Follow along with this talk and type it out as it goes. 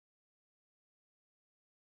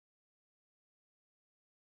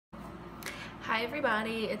Hi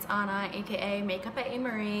everybody, it's Anna, aka Makeup at A.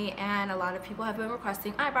 Marie, and a lot of people have been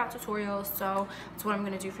requesting eyebrow tutorials, so that's what I'm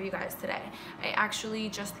going to do for you guys today. I actually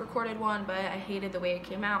just recorded one, but I hated the way it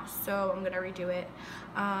came out, so I'm going to redo it.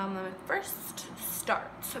 Let me first start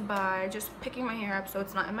by just picking my hair up so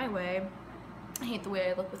it's not in my way. I hate the way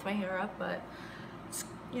I look with my hair up, but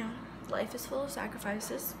you know, life is full of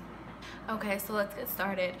sacrifices. Okay, so let's get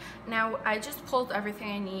started. Now, I just pulled everything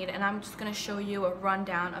I need, and I'm just going to show you a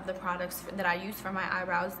rundown of the products that I use for my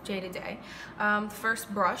eyebrows day to day. The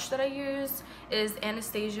first brush that I use is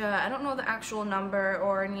Anastasia. I don't know the actual number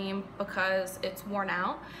or name because it's worn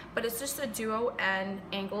out, but it's just a duo and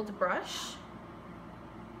angled brush.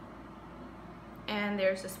 And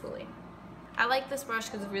there's the spoolie. I like this brush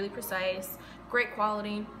because it's really precise, great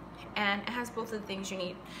quality, and it has both of the things you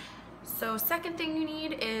need. So second thing you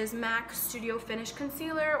need is MAC Studio Finish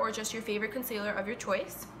Concealer, or just your favorite concealer of your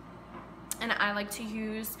choice. And I like to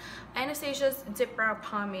use Anastasia's Dip Brow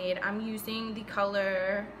Pomade. I'm using the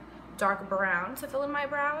color dark brown to fill in my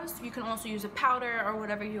brows. You can also use a powder or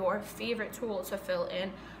whatever your favorite tool to fill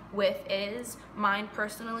in with is. Mine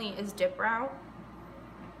personally is Dip Brow.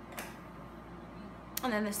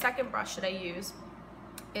 And then the second brush that I use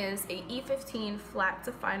is a E15 flat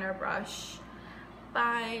definer brush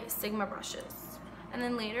by Sigma Brushes. And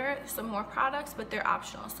then later some more products, but they're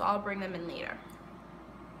optional, so I'll bring them in later.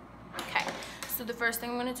 Okay, so the first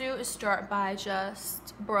thing I'm going to do is start by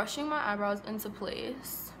just brushing my eyebrows into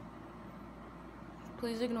place.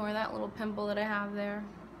 Please ignore that little pimple that I have there.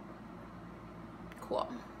 Cool.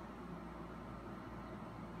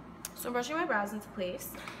 So I'm brushing my brows into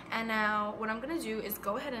place, and now what I'm going to do is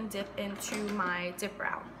go ahead and dip into my dip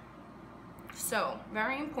brow. So,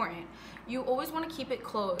 very important, you always want to keep it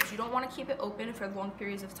closed. You don't want to keep it open for long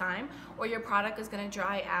periods of time, or your product is going to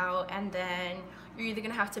dry out, and then you're either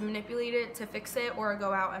going to have to manipulate it to fix it or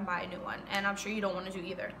go out and buy a new one, and I'm sure you don't want to do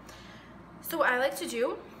either. So what I like to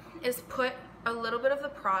do is put a little bit of the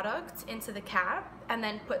product into the cap and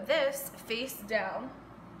then put this face down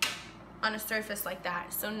on a surface like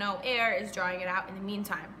that, so no air is drying it out in the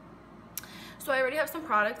meantime. So I already have some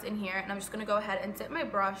product in here, and I'm just going to go ahead and dip my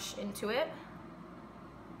brush into it.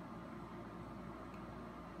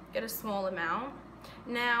 Get a small amount.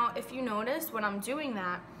 Now, if you notice when I'm doing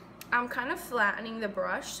that, I'm kind of flattening the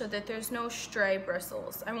brush so that there's no stray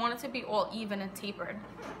bristles. I want it to be all even and tapered.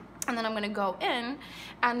 And then I'm going to go in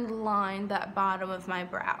and line that bottom of my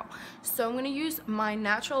brow. So I'm going to use my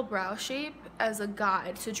natural brow shape as a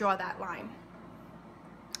guide to draw that line.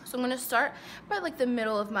 So I'm going to start by like the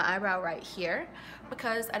middle of my eyebrow right here,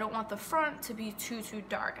 because I don't want the front to be too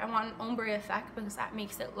dark. I want an ombre effect because that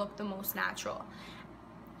makes it look the most natural.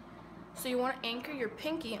 So you want to anchor your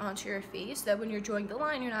pinky onto your face so that when you're drawing the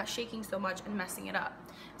line, you're not shaking so much and messing it up.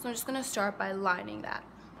 So I'm just going to start by lining that.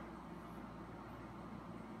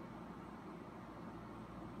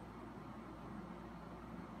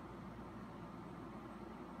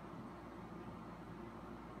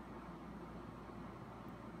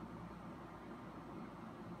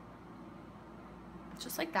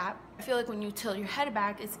 Just like that. I feel like when you tilt your head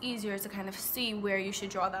back, it's easier to kind of see where you should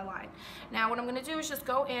draw that line. Now what I'm going to do is just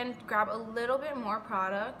go in, grab a little bit more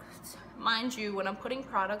product. Mind you, when I'm putting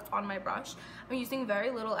product on my brush, I'm using very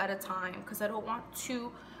little at a time because I don't want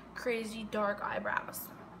too crazy dark eyebrows.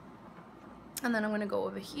 And then I'm going to go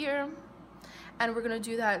over here, and we're going to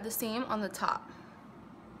do that the same on the top.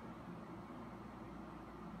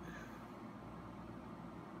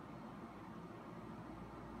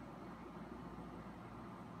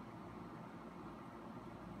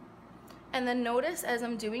 And then notice as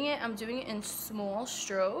I'm doing it in small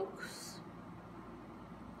strokes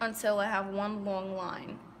until I have one long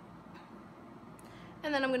line.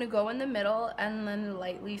 And then I'm going to go in the middle and then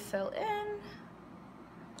lightly fill in,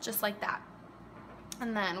 just like that.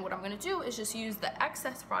 And then what I'm going to do is just use the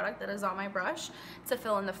excess product that is on my brush to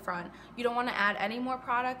fill in the front. You don't want to add any more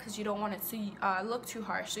product because you don't want it to look too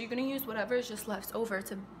harsh. So you're going to use whatever is just left over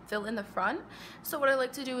to fill in the front. So what I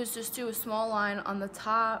like to do is just do a small line on the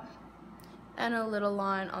top and a little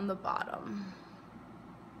line on the bottom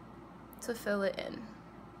to fill it in.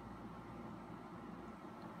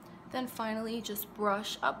 Then finally just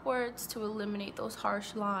brush upwards to eliminate those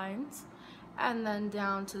harsh lines, and then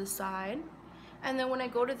down to the side. And then when I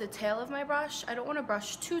go to the tail of my brush, I don't want to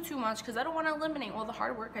brush too much because I don't want to eliminate all the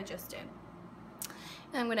hard work I just did.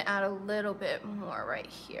 And I'm going to add a little bit more right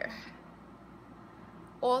here.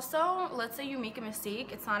 Also, let's say you make a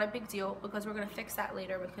mistake, it's not a big deal because we're going to fix that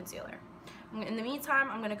later with concealer. In the meantime,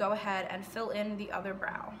 I'm going to go ahead and fill in the other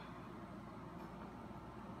brow.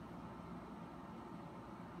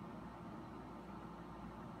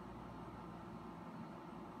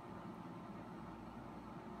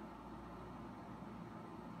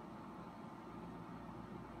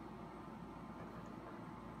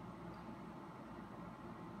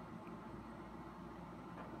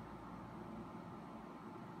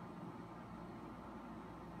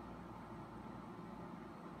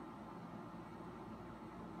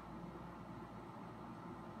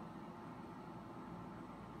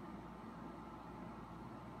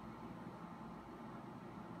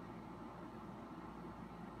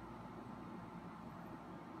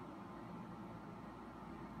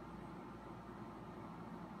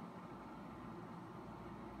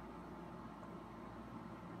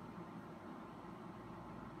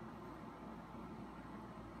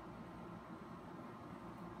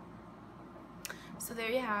 So there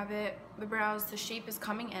you have it. The brows, the shape is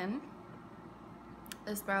coming in.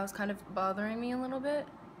 This brow is kind of bothering me a little bit,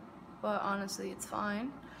 but honestly it's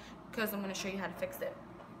fine because I'm going to show you how to fix it.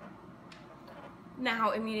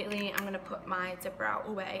 Now immediately I'm going to put my dip brow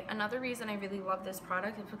away. Another reason I really love this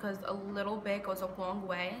product is because a little bit goes a long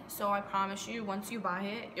way. So I promise you, once you buy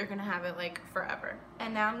it, you're going to have it like forever.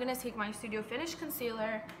 And now I'm going to take my Studio Finish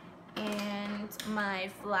concealer and my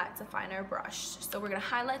flat definer brush. So we're going to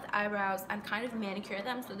highlight the eyebrows and kind of manicure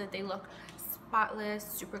them so that they look spotless,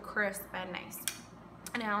 super crisp, and nice.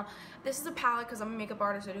 Now, this is a palette because I'm a makeup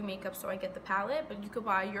artist, I do makeup, so I get the palette, but you could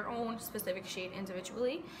buy your own specific shade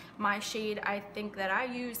individually. My shade I think that I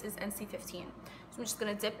use is NC15. So I'm just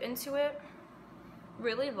going to dip into it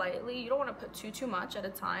really lightly. You don't want to put too much at a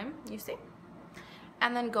time, you see?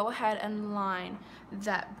 And then go ahead and line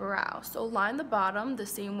that brow. So line the bottom the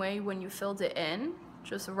same way when you filled it in,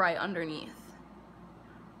 just right underneath.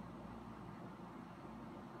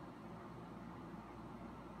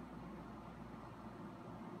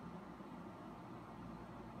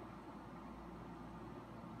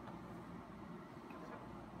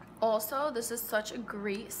 Also, this is such a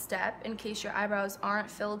great step in case your eyebrows aren't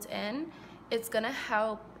filled in. It's gonna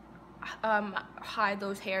help hide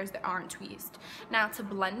those hairs that aren't tweezed. Now to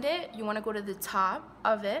blend it, you wanna go to the top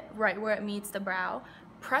of it, right where it meets the brow,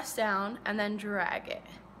 press down, and then drag it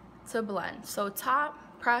to blend. So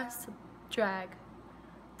top, press, drag,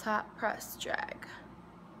 top, press, drag.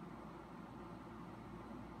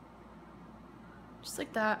 Just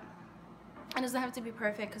like that. It doesn't have to be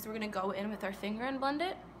perfect because we're gonna go in with our finger and blend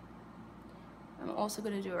it. I'm also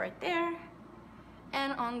going to do it right there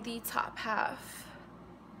and on the top half.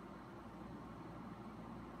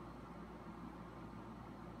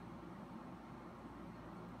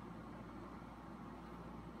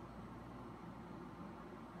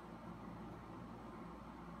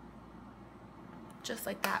 Just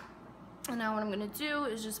like that. And now what I'm going to do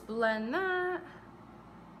is just blend that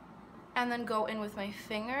and then go in with my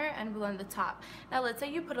finger and blend the top. Now let's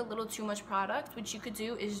say you put a little too much product. What you could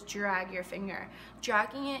do is drag your finger.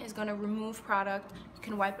 Dragging it is going to remove product. You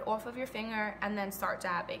can wipe it off of your finger and then start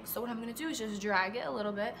dabbing. So what I'm going to do is just drag it a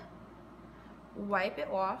little bit, wipe it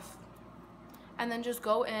off, and then just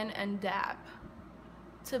go in and dab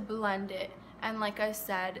to blend it. And like I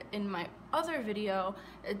said in my other video,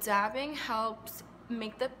 dabbing helps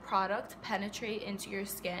make the product penetrate into your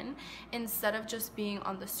skin instead of just being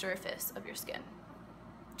on the surface of your skin.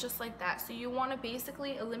 Just like that. So you want to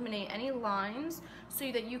basically eliminate any lines so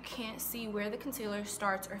that you can't see where the concealer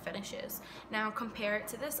starts or finishes. Now compare it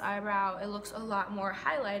to this eyebrow, it looks a lot more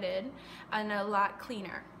highlighted and a lot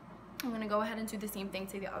cleaner. I'm going to go ahead and do the same thing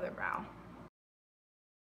to the other brow.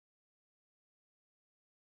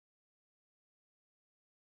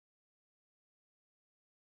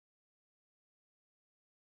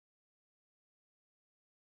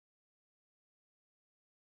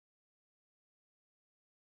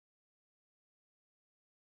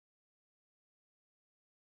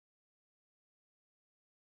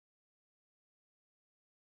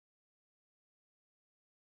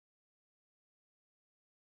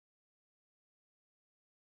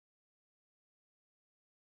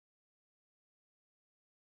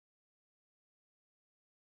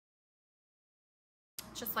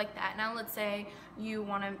 Just like that. Now let's say you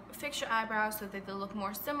want to fix your eyebrows so that they look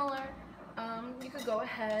more similar. You could go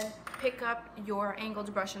ahead, pick up your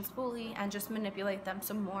angled brush and spoolie and just manipulate them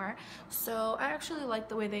some more. So I actually like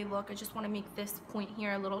the way they look. I just want to make this point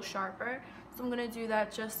here a little sharper. So I'm going to do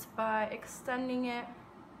that just by extending it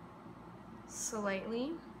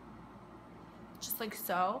slightly, just like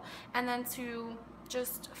so. And then to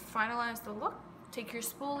just finalize the look, take your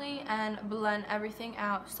spoolie and blend everything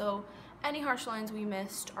out so any harsh lines we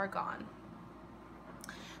missed are gone.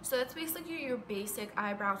 So that's basically your basic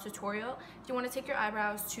eyebrow tutorial. If you want to take your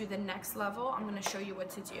eyebrows to the next level, I'm going to show you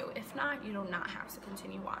what to do. If not, you do not have to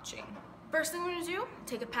continue watching. First thing we're going to do,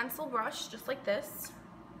 take a pencil brush just like this,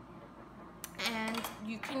 and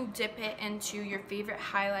you can dip it into your favorite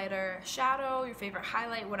highlighter, shadow, your favorite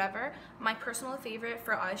highlight, whatever. My personal favorite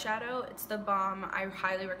for eyeshadow, it's the Balm. I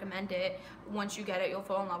highly recommend it. Once you get it, you'll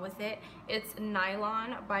fall in love with it. It's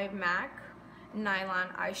Nylon by MAC, Nylon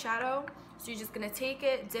eyeshadow. So you're just going to take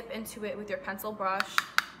it, dip into it with your pencil brush,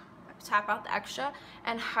 tap out the extra,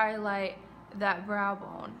 and highlight that brow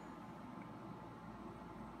bone.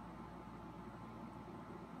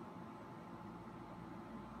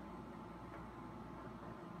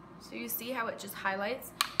 So you see how it just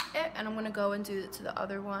highlights it, and I'm going to go and do it to the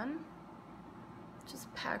other one.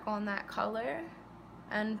 Just pack on that color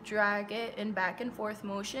and drag it in back and forth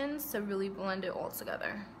motions to really blend it all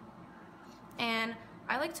together. And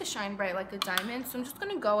I like to shine bright like a diamond, so I'm just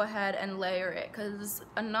gonna go ahead and layer it because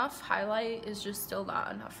enough highlight is just still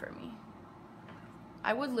not enough for me.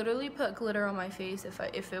 I would literally put glitter on my face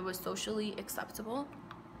if it was socially acceptable,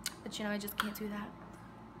 but you know, I just can't do that.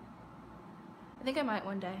 I think I might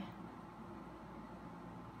one day.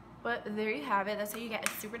 But there you have it. That's how you get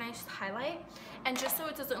a super nice highlight. And just so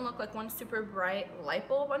it doesn't look like one super bright light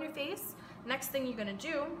bulb on your face, next thing you're gonna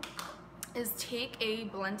do is take a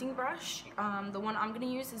blending brush. The one I'm gonna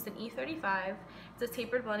use is an E35. It's a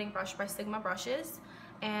tapered blending brush by Sigma Brushes.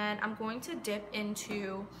 And I'm going to dip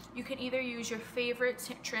into, you can either use your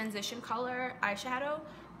favorite transition color eyeshadow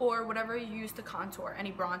or whatever you use to contour,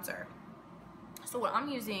 any bronzer. So what I'm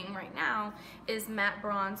using right now is Matte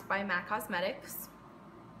Bronze by MAC Cosmetics.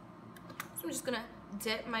 So I'm just gonna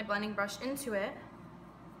dip my blending brush into it,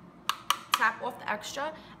 tap off the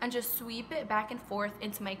extra, and just sweep it back and forth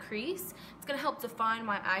into my crease. It's gonna help define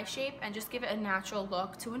my eye shape and just give it a natural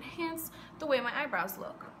look to enhance the way my eyebrows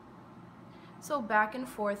look. So back and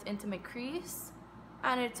forth into my crease,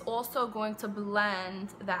 and it's also going to blend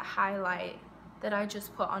that highlight that I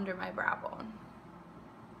just put under my brow bone.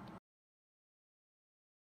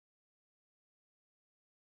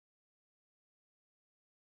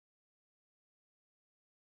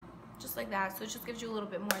 Just like that, so it just gives you a little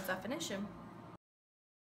bit more definition.